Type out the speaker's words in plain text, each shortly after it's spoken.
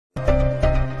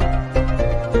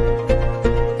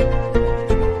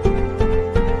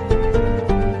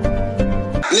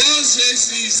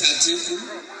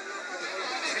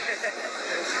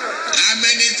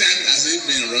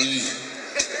been running.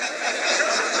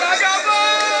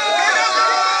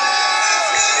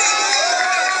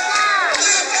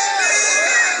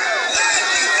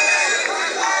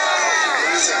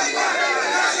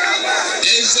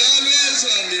 He's always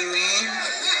on the run,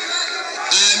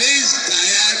 and he's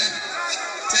tired.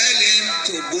 Tell him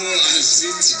to go and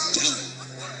sit down.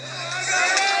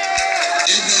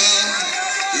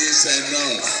 Enough is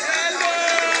enough.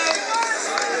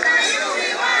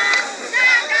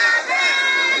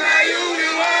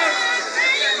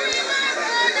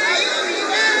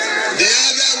 The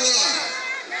other one,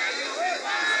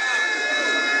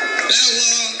 that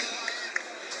one,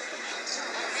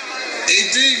 he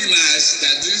think na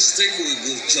statistic we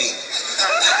go chop.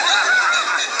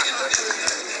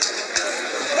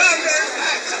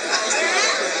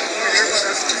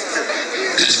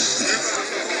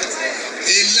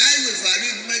 A lie with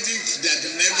arithmetic that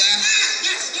never,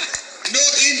 no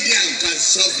Indian can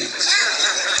solve it.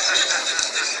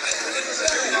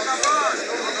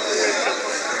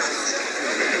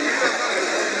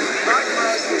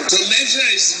 To mention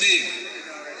his name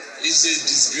is a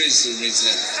disgrace to me,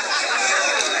 sir.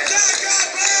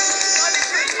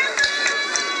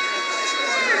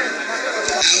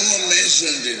 I won't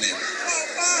mention the name.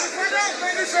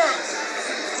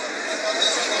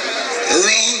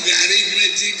 Wrong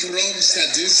arithmetic, wrong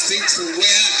statistics,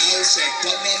 warehouse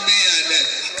economy, and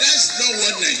that's not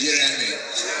what Nigeria needs.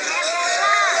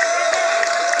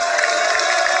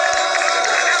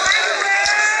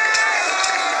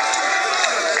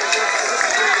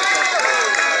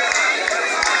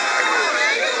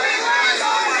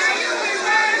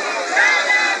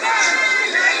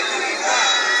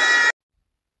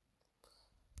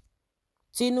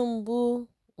 Tinubu,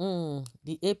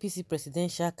 the APC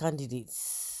presidential candidate,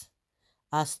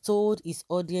 has told his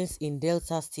audience in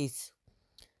Delta State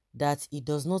that he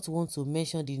does not want to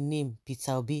mention the name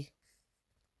Peter Obi.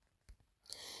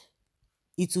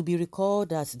 It will be recalled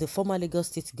that the former Lagos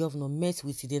State governor met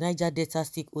with the Niger Delta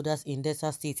stakeholders in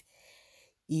Delta State.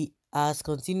 He has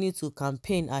continued to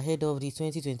campaign ahead of the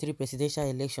 2023 presidential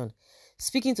election.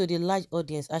 Speaking to the large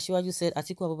audience, Asiwaju said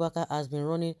Atiku Abubakar has been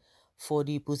running for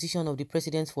the position of the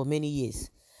president for many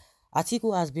years.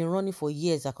 Atiku has been running for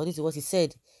years, according to what he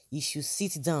said. He should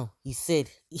sit down. He said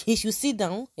he should sit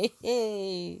down. Hey,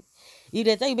 hey. If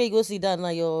they tell you go sit down now,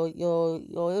 your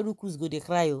erukus go dey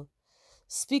cry. Oh.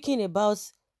 Speaking about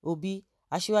Obi,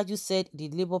 Asiwaju said the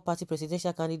Labour Party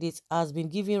presidential candidate has been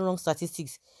giving wrong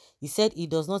statistics. He said he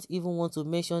does not even want to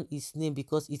mention his name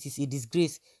because it is a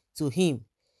disgrace to him.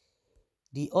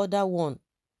 The other one,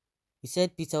 he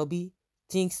said Peter Obi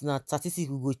thinks that statistics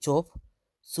will go chop.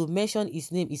 To mention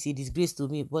his name is a disgrace to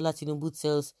me, Bola Tinubu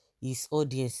tells his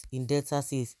audience in Delta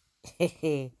says.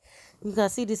 You can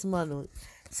see this man. Oh.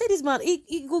 See this man,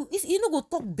 he no go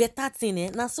talk better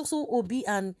thing. Now so Obi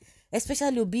and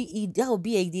especially Obi, that will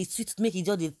be a sweet make it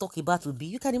just they talk about Obi.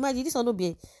 You can imagine this one no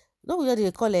be no we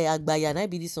just call it Agbaya, na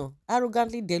be this one.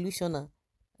 Arrogantly delusional.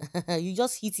 You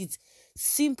just hit it.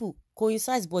 Simple,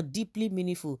 concise but deeply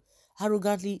meaningful.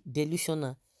 Arrogantly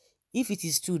delusional. If it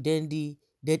is true, then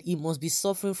he must be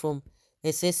suffering from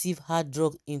excessive hard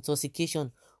drug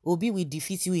intoxication. Obi will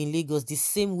defeat you in Lagos the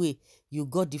same way you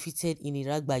got defeated in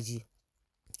Iragbaji.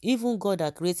 Even God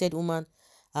that created woman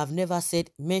have never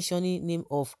said mentioning name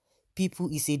of people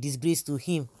is a disgrace to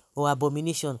him or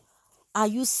abomination. Are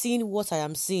you seeing what I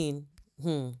am seeing?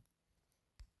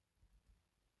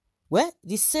 Well,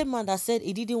 the same man that said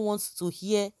he didn't want to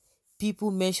hear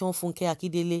people mention Funke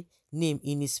Akindele name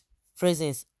in his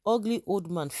presence. Ugly old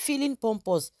man, feeling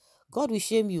pompous. God will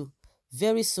shame you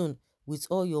very soon with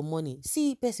all your money.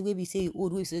 See, person wey be say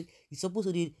old way say he's supposed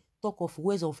to dey talk of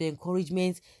words of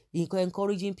encouragement,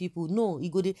 encouraging people. No,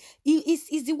 he's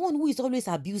the one who is always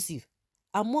abusive.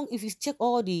 Among, if you check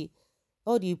all the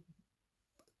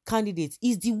candidates,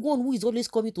 he's the one who is always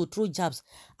coming to throw jabs,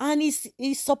 and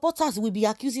his supporters will be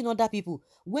accusing other people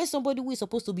when somebody who is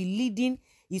supposed to be leading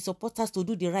his supporters to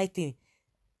do the right thing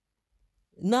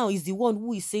now is the one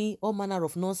who is saying all manner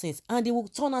of nonsense, and they will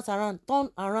turn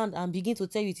around and begin to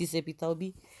tell you it is a Peter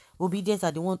Obi. Obedience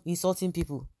are the one insulting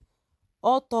people.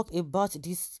 All talk about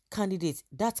this candidate,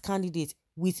 that candidate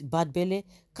with bad belly.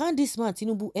 Can this man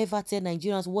Tinubu ever tell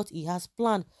Nigerians what he has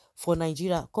planned for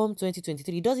Nigeria come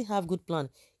 2023? He doesn't have good plan.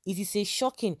 It is a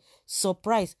shocking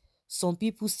surprise. Some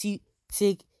people still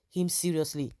take him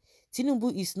seriously.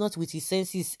 Tinubu is not with his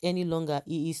senses any longer.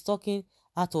 He is talking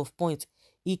out of point.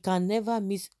 He can never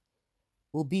miss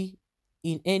Obi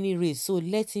in any race, so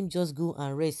let him just go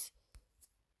and rest.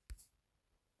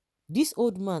 This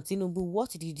old man, Tinubu, what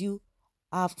did you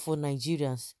have for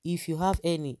Nigerians, if you have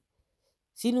any?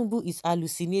 Tinubu is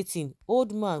hallucinating.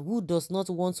 Old man who does not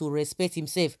want to respect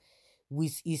himself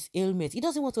with his ailment. He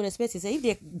doesn't want to respect himself. If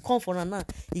they come for him now,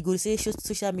 he go say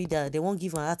social media, they won't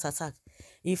give him a heart attack.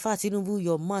 In fact, Tinubu,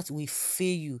 your math will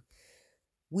fail you.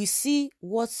 We see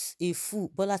what a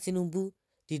fool Bola Tinubu,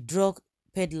 the drug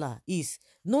peddler, is.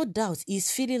 No doubt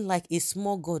he's feeling like a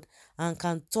small god and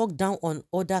can talk down on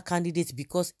other candidates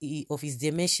because of his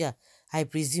dementia, I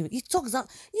presume. He talks down.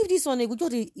 If this one, he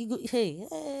go,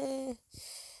 hey,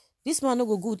 this man no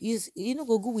go good. He no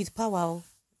go good with power. Oh.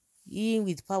 He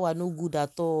with power no good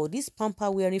at all. This pamper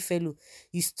wearing fellow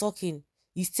is talking.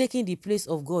 He's taking the place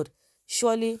of God.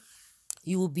 Surely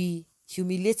you will be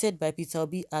humiliated by Peter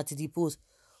Obi at the post.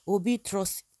 Obi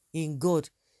trust in God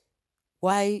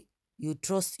while you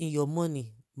trust in your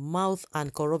money, mouth,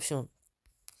 and corruption.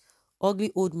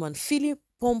 Ugly old man feeling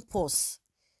pompous.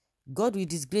 God will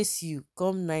disgrace you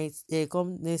come next year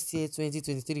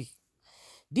 2023.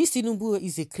 This Tinubu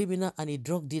is a criminal and a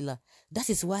drug dealer. That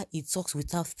is why he talks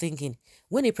without thinking.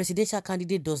 When a presidential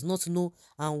candidate does not know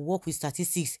and work with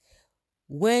statistics,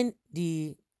 when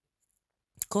the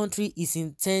country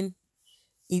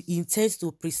intends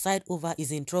to preside over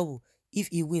is in trouble. If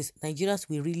he wins, Nigerians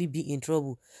will really be in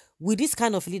trouble. With this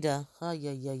kind of leader,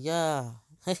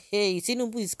 hey,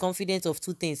 Tinubu is confident of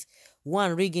two things.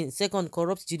 One, rigging. Second,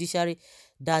 corrupt judiciary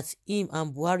that him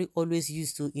and Buhari always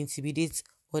use to intimidate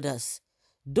others.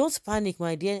 Don't panic,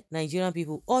 my dear Nigerian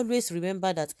people. Always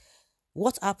remember that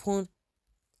what happened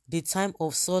the time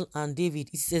of Saul and David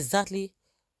is exactly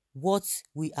what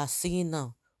we are seeing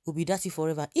now. Obedati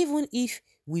forever. Even if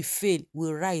we fail,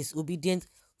 we rise obedient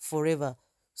forever.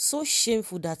 So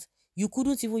shameful that you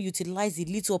couldn't even utilize the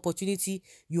little opportunity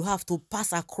you have to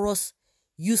pass across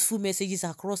useful messages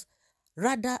across,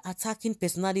 rather attacking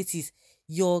personalities.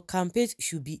 Your campaigns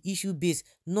should be issue based,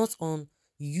 not on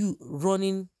your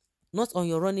running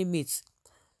mates.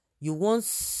 You want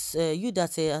you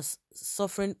that are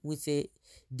suffering with a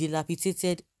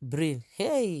dilapidated brain.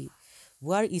 Hey,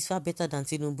 Buhari is far better than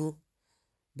Tinubu.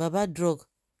 Baba drug,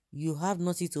 you have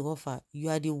nothing to offer. You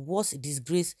are the worst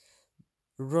disgrace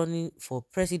running for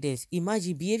president.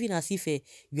 Imagine behaving as if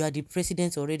you are the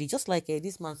president already. Just like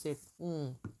this man said,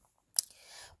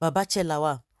 Baba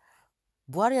Chelawa.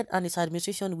 Buhari and his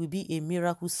administration will be a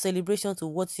miracle celebration to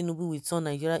what Tinubu will turn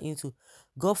Nigeria into.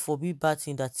 God forbid bad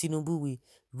thing that Tinubu will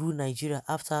rule Nigeria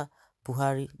after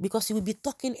Buhari. Because he will be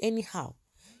talking anyhow.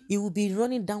 He will be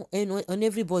running down on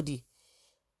everybody.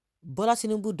 Bola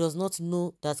Tinubu does not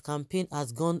know that campaign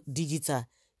has gone digital.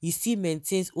 He still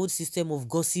maintains old system of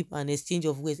gossip and exchange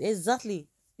of words. Exactly.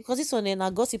 Because this one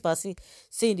a gossip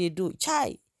saying they do.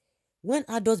 Chai. When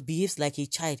adults behaves like a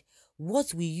child,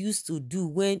 what we used to do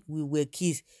when we were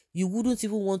kids, you wouldn't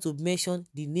even want to mention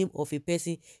the name of a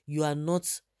person you are not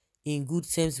in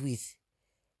good terms with.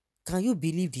 Can you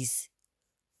believe this?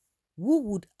 Who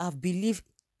would have believed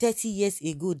 30 years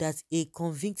ago that a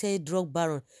convicted drug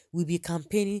baron will be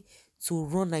campaigning to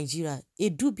run Nigeria? A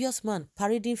dubious man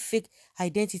parading fake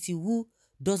identity who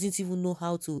doesn't even know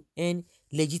how to earn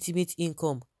legitimate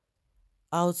income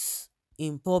out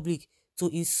in public to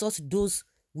insult those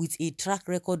with a track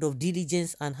record of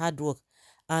diligence and hard work.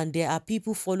 And there are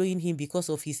people following him because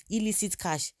of his illicit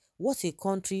cash. What a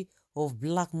country of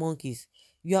black monkeys.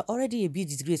 You are already a bit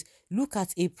disgraced. Look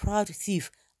at a proud thief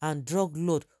and drug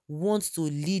lord wants to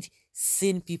lead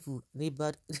sane people.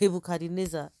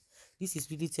 Nebuchadnezzar, this is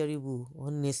really terrible,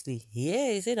 honestly.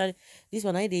 Yeah, he said that this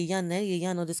one, I dey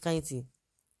yarn all this kind of thing.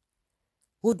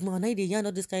 Old man, I dey yarn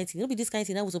all this kind of thing. No be this kind of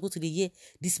thing I was supposed to hear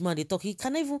this man they talk. He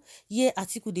can't even hear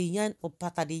article dey yarn or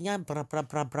pata dey yarn bra bra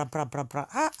bra bra bra bra bra.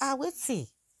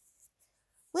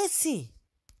 Wait see.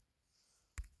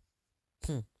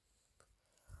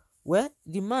 Well,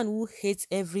 the man who hates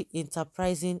every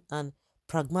enterprising and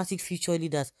pragmatic future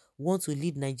leaders want to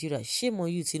lead Nigeria. Shame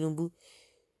on you, Tinubu.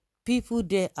 People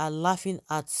there are laughing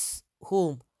at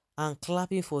home and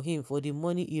clapping for him for the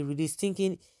money he released,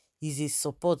 thinking he's a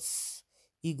support.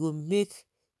 He go make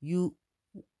you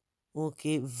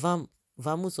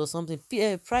vamoose or something.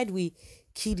 Pride will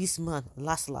kill this man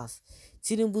last.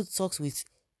 Tinubu talks with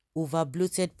over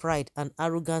bloated pride and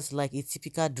arrogance like a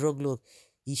typical drug lord.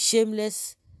 He's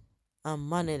shameless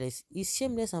and mannerless.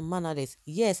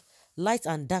 Yes, light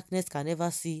and darkness can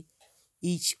never see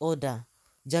each other.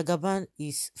 Jagaban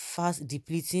is fast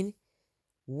depleting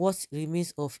what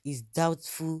remains of his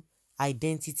doubtful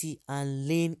identity and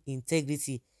lane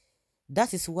integrity.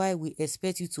 That is why we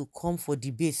expect you to come for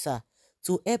debate, sir,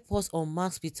 to help us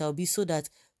unmask Peter Obi so that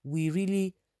we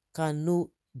really can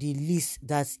know the list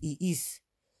that he is.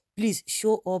 Please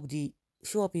show up in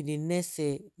the next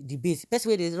debate. Best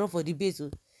way they run for debate.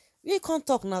 You can't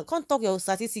talk now. Can't talk your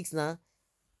statistics now.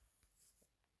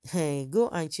 Hey, go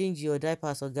and change your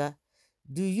diapers, oga.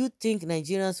 Do you think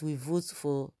Nigerians will vote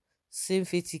for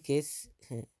same-faith tickets?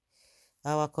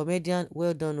 Our comedian,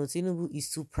 well done. Tinubu is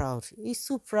too proud. He's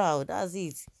too proud. That's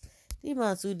it. The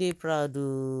man too dey proud.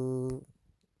 Oh.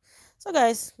 So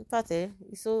guys, Pate,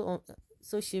 it's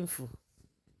so shameful.